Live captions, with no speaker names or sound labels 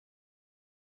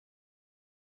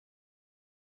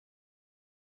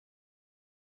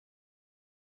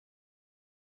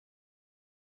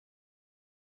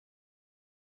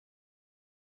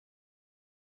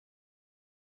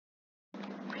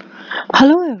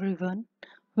Hello everyone,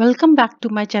 welcome back to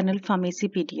my channel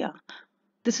Pharmacypedia.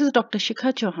 This is Dr.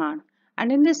 Shikha Chauhan,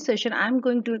 and in this session I am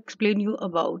going to explain you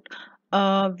about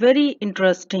a very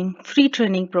interesting free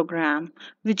training program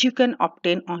which you can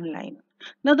obtain online.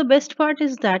 Now the best part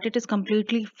is that it is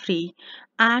completely free,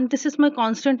 and this is my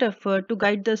constant effort to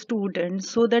guide the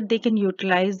students so that they can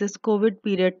utilize this COVID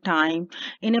period time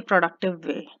in a productive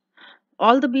way.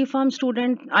 All the BPharm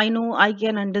student, I know, I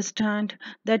can understand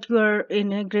that you are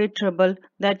in a great trouble,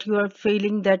 that you are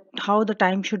feeling that how the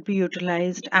time should be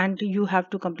utilized and you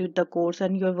have to complete the course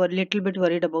and you're a little bit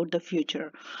worried about the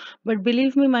future. But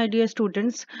believe me, my dear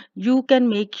students, you can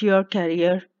make your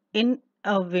career in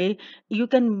a way. You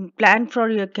can plan for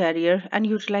your career and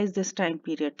utilize this time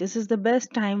period. This is the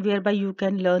best time whereby you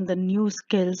can learn the new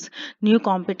skills, new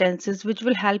competences which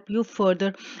will help you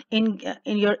further in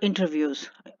your interviews.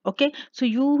 Okay, so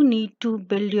you need to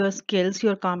build your skills,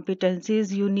 your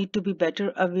competencies. You need to be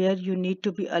better aware, you need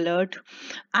to be alert,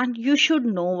 and you should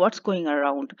know what's going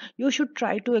around. You should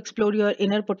try to explore your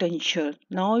inner potential.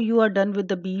 Now you are done with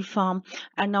the bee farm,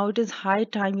 and now it is high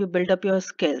time you build up your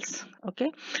skills.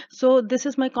 Okay, so this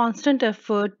is my constant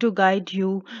effort to guide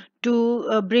you,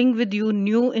 to bring with you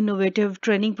new innovative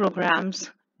training programs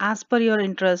as per your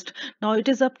interest. Now it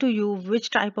is up to you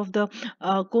which type of the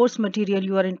course material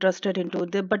you are interested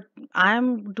into but I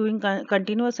am doing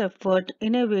continuous effort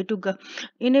in a way to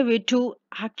in a way to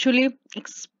actually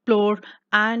explore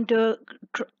and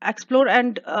explore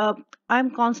and I'm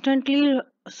constantly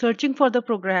searching for the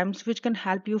programs which can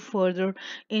help you further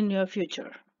in your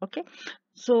future. Okay,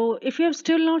 so if you have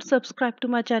still not subscribed to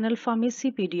my channel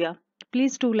Pharmacypedia,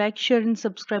 please do like, share and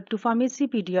subscribe to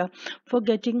Pharmacypedia for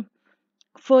getting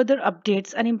further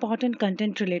updates and important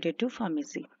content related to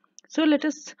pharmacy. So let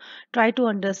us try to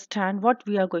understand what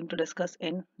we are going to discuss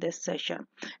in this session.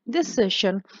 This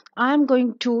session, I am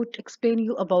going to explain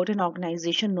you about an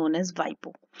organization known as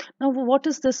Wipo. Now, what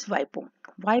is this Wipo?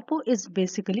 Wipo is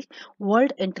basically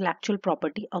World Intellectual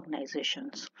Property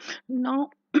Organizations. Now,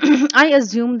 I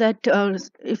assume that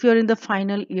if you're in the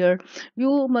final year,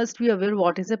 you must be aware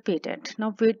what is a patent.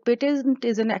 Now, patent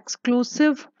is an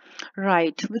exclusive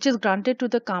right which is granted to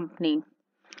the company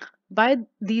by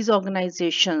these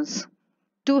organizations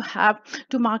to have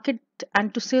to market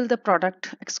and to sell the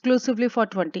product exclusively for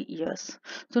 20 years.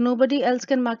 So nobody else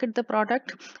can market the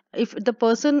product. If the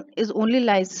person is only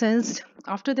licensed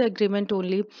after the agreement,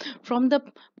 only from the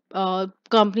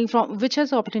company from which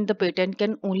has obtained the patent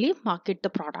can only market the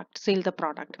product, sell the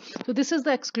product. So this is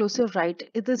the exclusive right,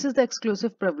 this is the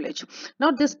exclusive privilege.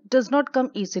 Now this does not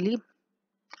come easily.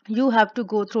 You have to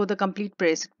go through the complete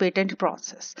patent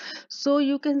process. So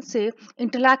you can say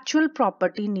intellectual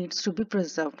property needs to be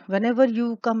preserved. Whenever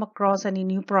you come across any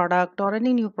new product or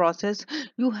any new process,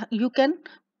 you can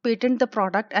patent the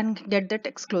product and get that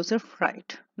exclusive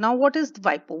right. Now what is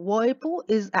Wipo? Wipo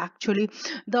is actually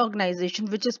the organization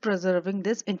which is preserving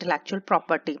this intellectual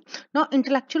property. Now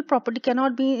intellectual property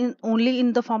cannot be only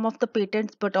in the form of the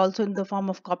patents but also in the form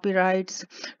of copyrights,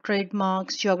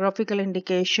 trademarks, geographical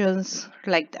indications,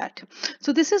 like that.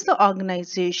 So this is the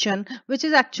organization which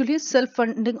is actually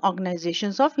self-funding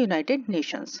organizations of United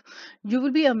Nations. You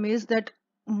will be amazed that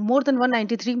more than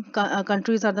 193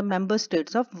 countries are the member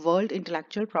states of World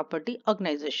Intellectual Property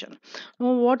Organization.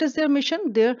 Now, what is their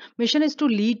mission? Their mission is to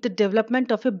lead the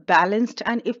development of a balanced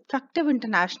and effective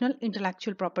international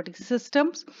intellectual property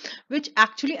systems, which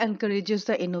actually encourages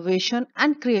the innovation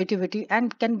and creativity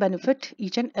and can benefit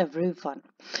each and every one.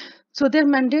 So their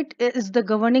mandate is the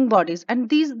governing bodies, and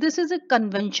this is a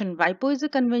convention. WIPO is a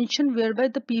convention whereby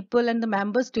the people and the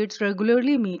member states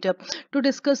regularly meet up to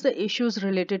discuss the issues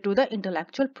related to the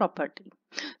intellectual property.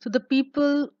 So the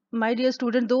people, my dear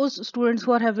student, those students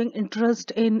who are having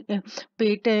interest in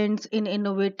patents, in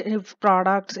innovative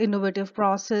products, innovative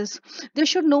process, they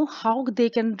should know how they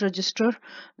can register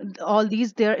all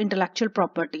these their intellectual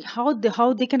property, how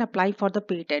they can apply for the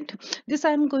patent. This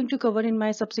I am going to cover in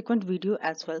my subsequent video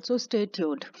as well, so stay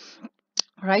tuned.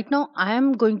 Right now I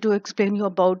am going to explain you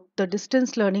about the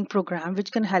distance learning program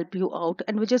which can help you out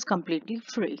and which is completely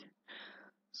free.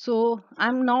 So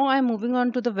I'm moving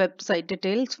on to the website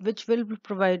details which will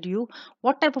provide you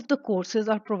what type of the courses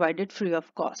are provided free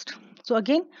of cost. So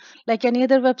again, like any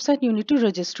other website, you need to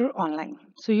register online.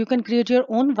 So you can create your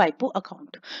own Wipo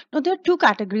account. Now there are two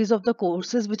categories of the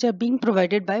courses which are being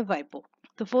provided by Wipo.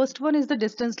 The first one is the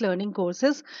distance learning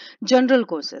courses, general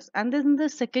courses, and then the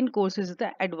second course is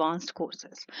the advanced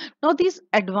courses. Now these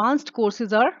advanced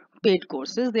courses are paid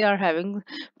courses, they are having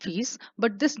fees,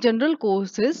 but this general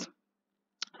courses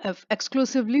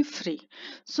exclusively free.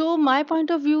 So my point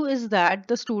of view is that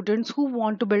the students who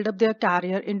want to build up their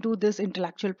career into this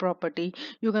intellectual property,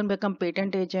 you can become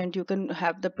patent agent, you can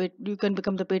have you can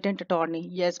become the patent attorney.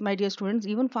 Yes, my dear students,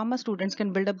 even pharma students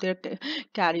can build up their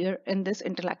career in this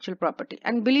intellectual property.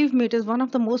 And believe me, it is one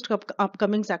of the most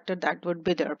upcoming sector that would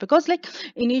be there, because like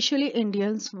initially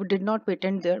Indians did not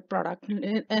patent their product.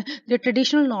 Their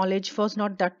traditional knowledge was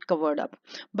not that covered up,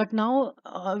 but now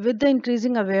with the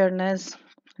increasing awareness,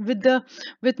 with the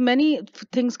with many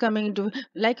things coming into,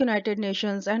 like United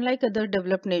Nations and like other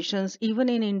developed nations, even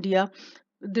in India,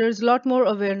 there's a lot more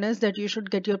awareness that you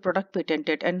should get your product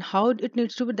patented, and how it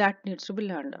needs to be, that needs to be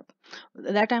learned up.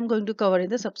 That I'm going to cover in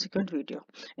the subsequent video.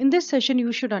 In this session,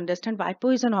 you should understand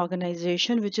WIPO is an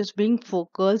organization which is being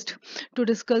focused to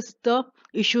discuss the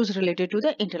issues related to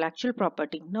the intellectual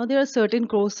property. Now there are certain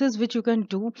courses which you can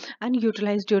do and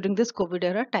utilize during this COVID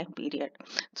era time period.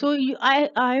 So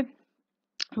I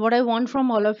what I want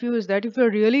from all of you is that if you're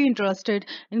really interested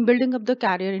in building up the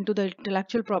career into the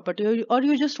intellectual property, or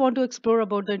you just want to explore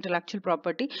about the intellectual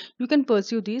property, you can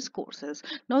pursue these courses.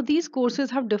 Now these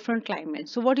courses have different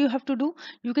climates, so what you have to do,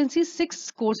 you can see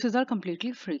 6 courses are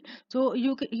completely free. So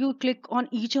you click on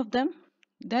each of them,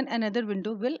 then another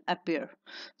window will appear.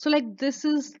 So like this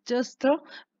is just the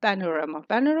panorama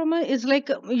is like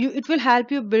it will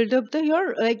help you build up the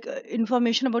your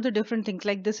information about the different things.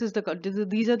 Like this is the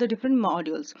these are the different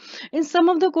modules. In some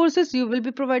of the courses you will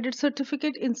be provided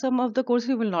certificate, in some of the courses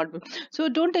you will not be. So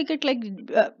don't take it like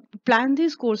plan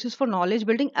these courses for knowledge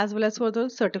building as well as for the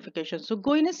certification. So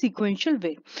go in a sequential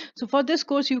way. So for this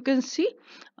course you can see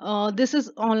this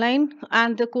is online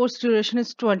and the course duration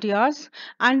is 20 hours,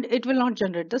 and it will not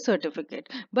generate the certificate,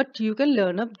 but you can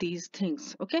learn up these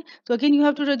things. Okay, so again you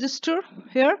have to register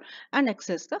here and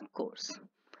access the course.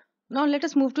 Now let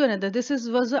us move to another. This is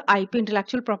was a IP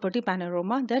intellectual property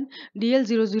panorama, then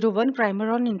DL001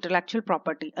 primer on intellectual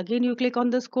property. Again you click on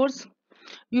this course,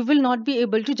 you will not be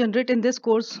able to generate in this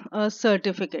course a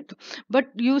certificate, but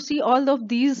you see all of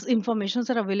these informations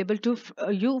are available to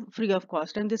you free of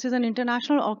cost, and this is an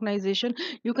international organization.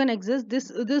 You can access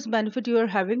this benefit you are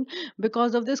having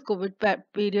because of this COVID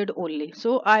period only.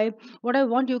 So what I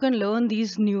want, you can learn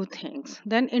these new things.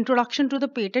 Then introduction to the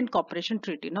patent cooperation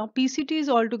treaty. Now PCT is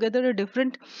altogether a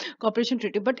different cooperation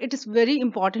treaty, but it is very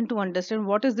important to understand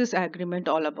what is this agreement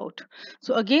all about.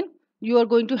 So again you are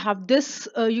going to have this,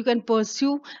 you can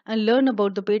pursue and learn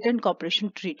about the patent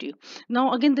cooperation treaty.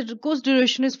 Now again the course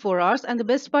duration is 4 hours, and the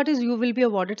best part is you will be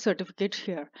awarded certificate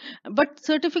here. But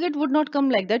certificate would not come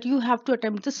like that, you have to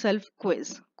attempt the self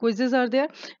quizzes are there.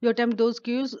 You attempt those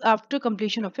quizzes after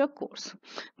completion of your course.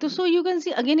 So you can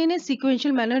see again in a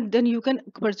sequential manner, then you can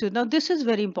pursue. Now this is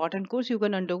very important course. You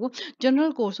can undergo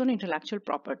general course on intellectual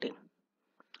property.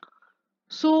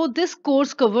 So this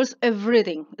course covers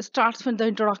everything. It starts with the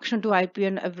introduction to IP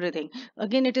and everything.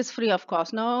 Again, it is free of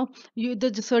cost. Now,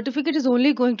 the certificate is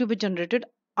only going to be generated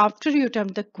after you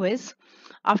attempt the quiz,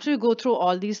 after you go through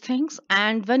all these things,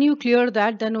 and when you clear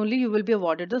that, then only you will be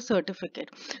awarded the certificate.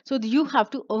 So you have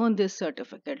to earn this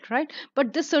certificate, right?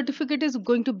 But this certificate is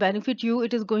going to benefit you.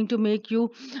 It is going to make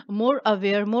you more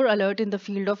aware, more alert in the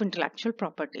field of intellectual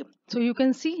property. So you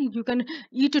can see, you can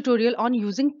e-tutorial on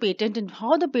using patent and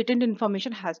how the patent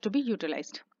information has to be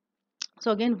utilized. So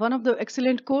again, one of the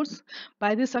excellent course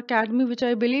by this academy, which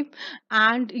I believe,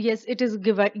 and yes, it is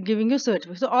giving you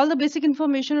certificate. So all the basic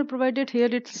information are provided here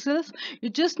itself.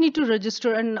 You just need to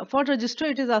register, and for register,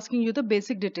 it is asking you the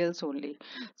basic details only.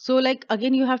 So like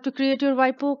again, you have to create your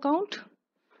WIPO account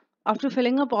after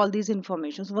filling up all these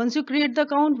informations. Once you create the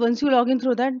account, once you log in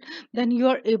through that, then you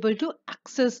are able to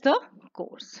access the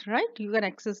course, right? You can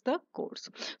access the course.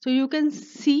 So you can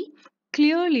see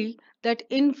clearly that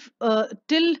in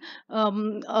till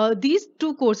these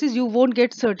 2 courses you won't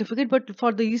get certificate, but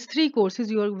for these 3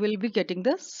 courses you will be getting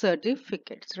the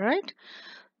certificates, right?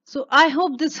 So I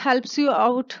hope this helps you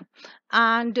out.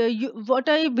 And what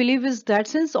I believe is that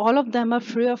since all of them are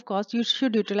free of cost, you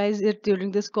should utilize it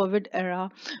during this COVID era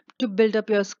to build up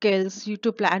your skills, you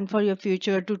to plan for your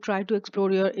future, to try to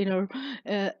explore your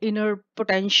inner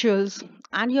potentials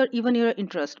and your even your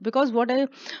interest. Because what I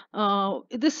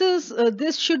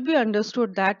this should be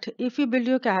understood that if you build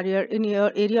your career in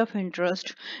your area of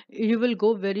interest, you will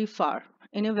go very far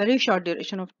in a very short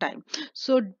duration of time.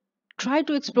 So try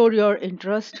to explore your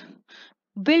interest,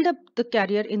 build up the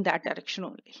career in that direction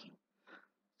only.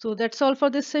 So that's all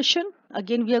for this session.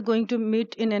 Again, we are going to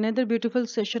meet in another beautiful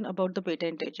session about the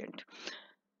patent agent.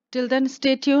 Till then,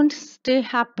 stay tuned, stay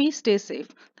happy, stay safe.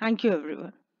 Thank you,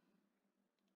 everyone.